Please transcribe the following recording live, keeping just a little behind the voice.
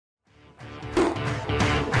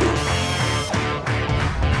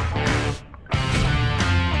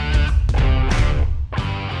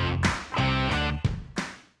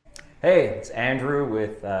Hey, it's Andrew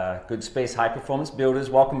with Good Space High Performance Builders.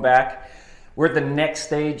 Welcome back. We're at the next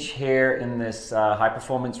stage here in this high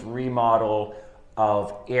performance remodel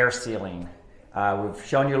of air sealing. We've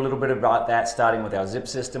shown you a little bit about that, starting with our zip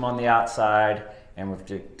system on the outside, and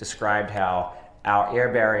we've described how our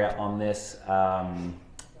air barrier on this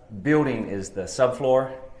building is the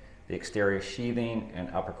subfloor, the exterior sheathing, and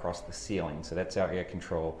up across the ceiling. So that's our air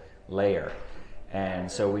control layer.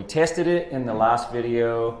 And so we tested it in the last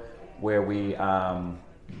video where we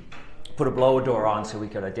put a blower door on so we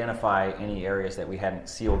could identify any areas that we hadn't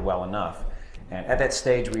sealed well enough. And at that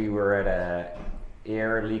stage we were at a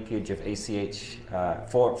air leakage of ACH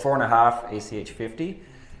 4.5 ACH 50.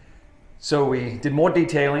 So we did more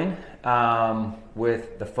detailing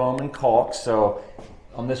with the foam and caulk. So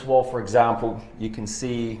on this wall, for example, you can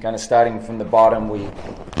see kind of starting from the bottom, we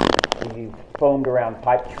foamed around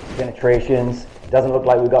pipe penetrations. Doesn't look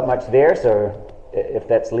like we've got much there, so if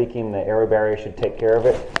that's leaking, the AeroBarrier should take care of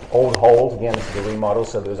it. Old holes, again, this is a remodel,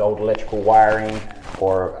 so there's old electrical wiring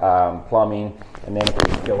or plumbing. And then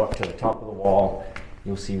if we go up to the top of the wall,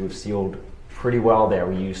 you'll see we've sealed pretty well there.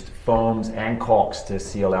 We used foams and caulks to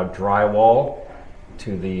seal our drywall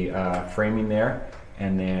to the framing there.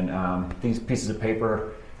 And then these pieces of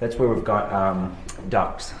paper, that's where we've got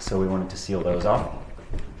ducts, so we wanted to seal those off.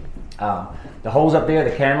 The holes up there,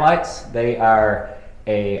 the can lights, they are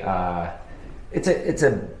it's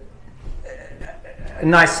a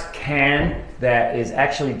nice can that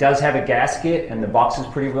actually does have a gasket, and the box is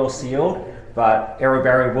pretty well sealed, but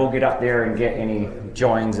AeroBarrier will get up there and get any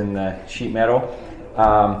joins in the sheet metal.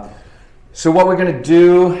 So what we're going to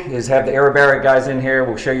do is have the AeroBarrier guys in here.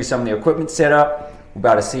 We'll show you some of the equipment setup. We're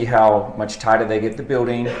about to see how much tighter they get the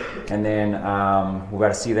building, and then we're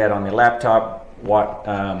about to see that on the laptop, what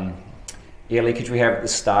air leakage we have at the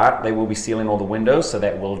start. They will be sealing all the windows, so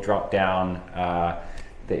that will drop down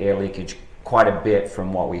the air leakage quite a bit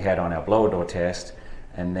from what we had on our blower door test.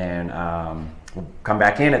 And then we'll come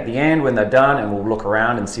back in at the end when they're done, and we'll look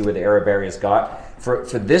around and see where the AeroBarrier's got. For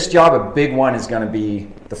this job, a big one is going to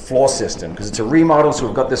be the floor system, because it's a remodel, so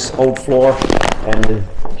we've got this old floor, and there's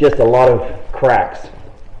just a lot of cracks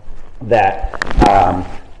that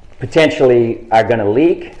potentially are going to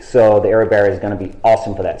leak, so the AeroBarrier is going to be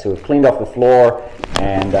awesome for that. So we've cleaned off the floor,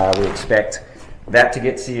 and we expect that to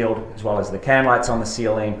get sealed, as well as the can lights on the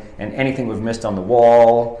ceiling, and anything we've missed on the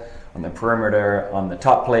wall, on the perimeter, on the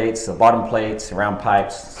top plates, the bottom plates, around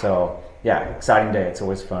pipes. So yeah, exciting day. It's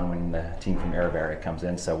always fun when the team from AeroBarrier comes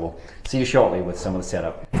in. So we'll see you shortly with some of the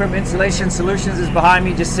setup. From Insulation Solutions is behind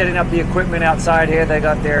me, just setting up the equipment outside here. They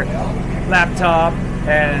got their laptop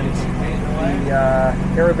and the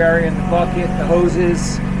AeroBarrier in the bucket, the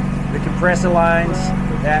hoses, the compressor lines.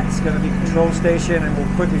 That's going to be control station, and we'll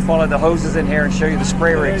quickly follow the hoses in here and show you the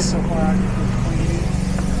spray rigs.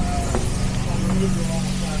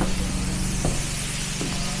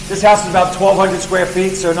 This house is about 1,200 square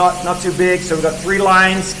feet, so not too big. So we've got 3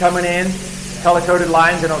 lines coming in, color-coded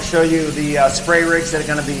lines, and I'll show you the spray rigs that are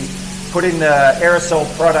going to be putting the aerosol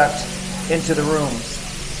product into the rooms.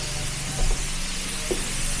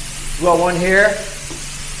 We've got one here,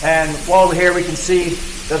 and while we're here we can see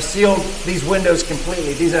they've sealed these windows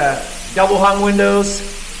completely. These are double hung windows.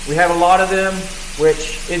 We have a lot of them,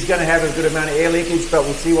 which is going to have a good amount of air leakage, but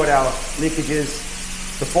we'll see what our leakage is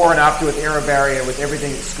before and after with AeroBarrier, with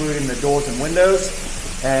everything excluding the doors and windows.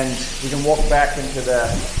 And we can walk back into the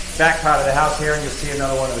back part of the house here, and you'll see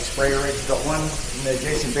another one of the spray rigs. We've got one in the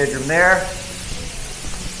adjacent bedroom there.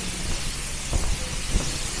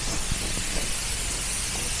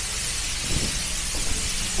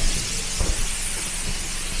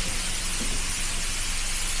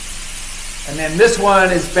 And then this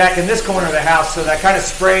one is back in this corner of the house, so they're kind of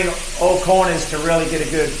spraying all corners to really get a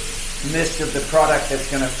good mist of the product that's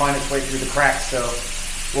going to find its way through the cracks. So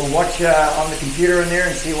we'll watch on the computer in there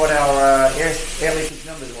and see what our air leakage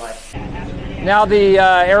numbers are like. Now the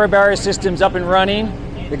AeroBarrier system's up and running.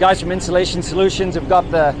 The guys from Insulation Solutions have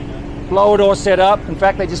got the blower door set up. In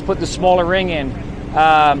fact, they just put the smaller ring in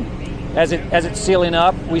as it's sealing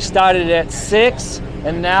up. We started at 6.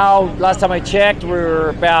 And now, last time I checked, we're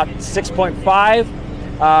about 6.5.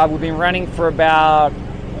 We've been running for about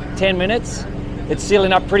 10 minutes. It's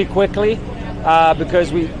sealing up pretty quickly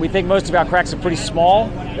because we think most of our cracks are pretty small.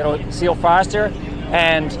 It'll seal faster.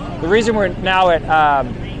 And the reason we're now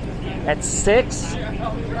at 6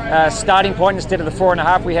 starting point instead of the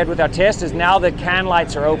 4.5 we had with our test is now the can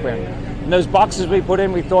lights are open. And those boxes we put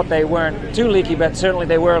in, we thought they weren't too leaky, but certainly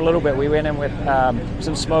they were a little bit. We went in with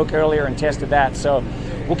some smoke earlier and tested that. So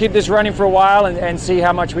we'll keep this running for a while and see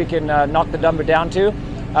how much we can knock the number down to.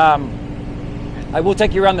 I will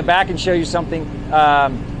take you around the back and show you something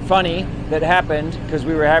funny that happened because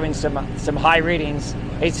we were having some high readings,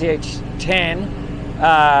 ACH 10,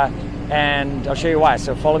 and I'll show you why.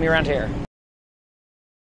 So follow me around here.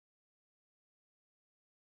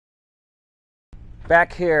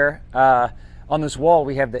 Back here on this wall,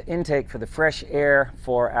 we have the intake for the fresh air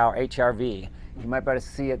for our HRV. You might be able to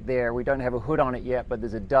see it there. We don't have a hood on it yet, but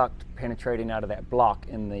there's a duct penetrating out of that block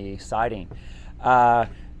in the siding.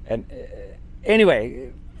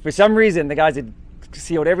 Anyway, for some reason, the guys had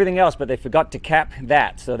sealed everything else, but they forgot to cap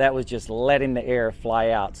that. So that was just letting the air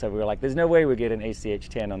fly out. So we were like, there's no way we get an ACH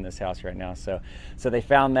 10 on this house right now. So they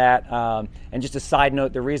found that. And just a side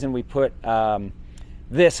note, the reason we put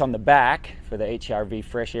this on the back for the HRV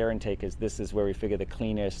fresh air intake is this is where we figure the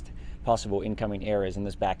cleanest possible incoming air is in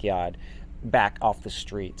this backyard, back off the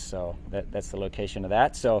street. So that's the location of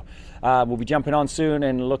that. So we'll be jumping on soon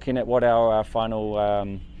and looking at what our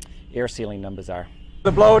final air sealing numbers are.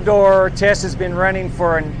 The blower door test has been running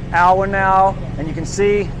for an hour now, and you can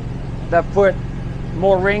see they've put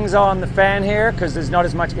more rings on the fan here because there's not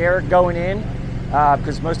as much air going in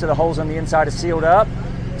because most of the holes on the inside are sealed up.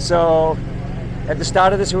 So at the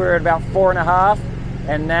start of this, we were at about 4.5,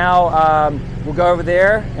 and now we'll go over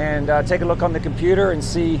there and take a look on the computer and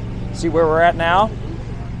see where we're at now.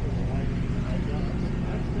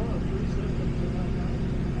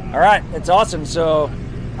 All right, it's awesome. So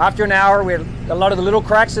after an hour, we had a lot of the little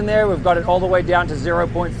cracks in there. We've got it all the way down to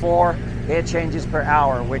 0.4 air changes per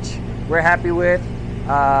hour, which we're happy with.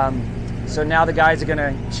 So now the guys are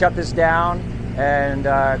gonna shut this down and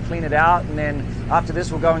clean it out, and then after this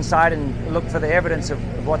we'll go inside and look for the evidence of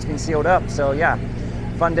what's been sealed up. So yeah,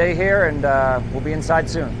 fun day here, and we'll be inside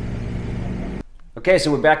soon. Okay,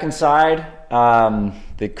 so we're back inside.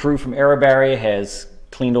 The crew from AeroBarrier has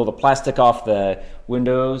cleaned all the plastic off the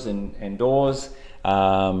windows and doors,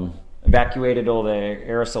 evacuated all the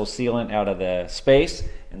aerosol sealant out of the space,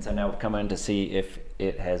 and so now we've come in to see if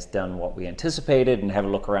it has done what we anticipated and have a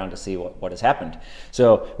look around to see what has happened.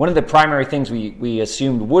 So one of the primary things we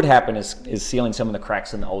assumed would happen is sealing some of the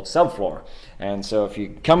cracks in the old subfloor. And so if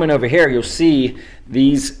you come in over here, you'll see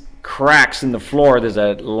these cracks in the floor. There's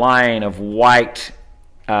a line of white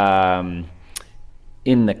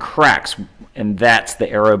in the cracks, and that's the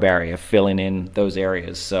AeroBarrier filling in those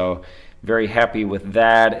areas. So very happy with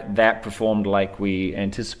that. That performed like we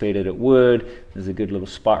anticipated it would. There's a good little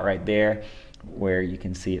spot right there where you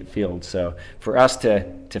can see it filled. So for us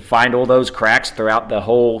to find all those cracks throughout the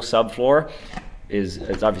whole subfloor is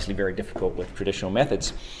obviously very difficult with traditional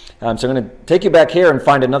methods. So I'm going to take you back here and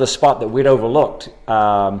find another spot that we'd overlooked.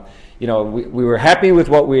 You know, we were happy with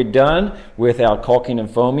what we had done with our caulking and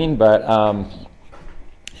foaming, but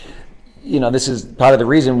you know, this is part of the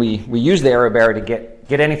reason we use the AeroBarrier to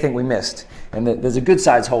get anything we missed. And there's a good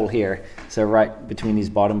size hole here. So right between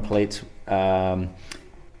these bottom plates,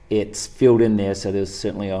 it's filled in there, so there's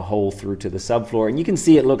certainly a hole through to the subfloor. And you can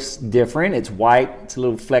see it looks different. It's white, it's a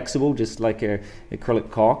little flexible, just like a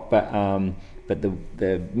acrylic caulk, but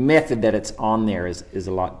the method that it's on there is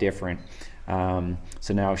a lot different.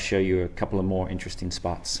 So now I'll show you a couple of more interesting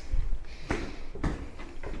spots. We've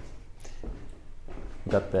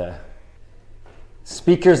got the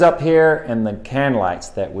speakers up here and the can lights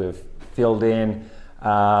that we've filled in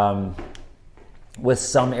with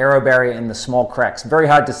some AeroBarrier in the small cracks. Very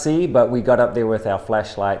hard to see, but we got up there with our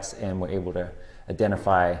flashlights and were able to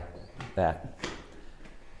identify that.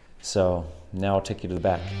 So now I'll take you to the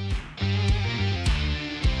back.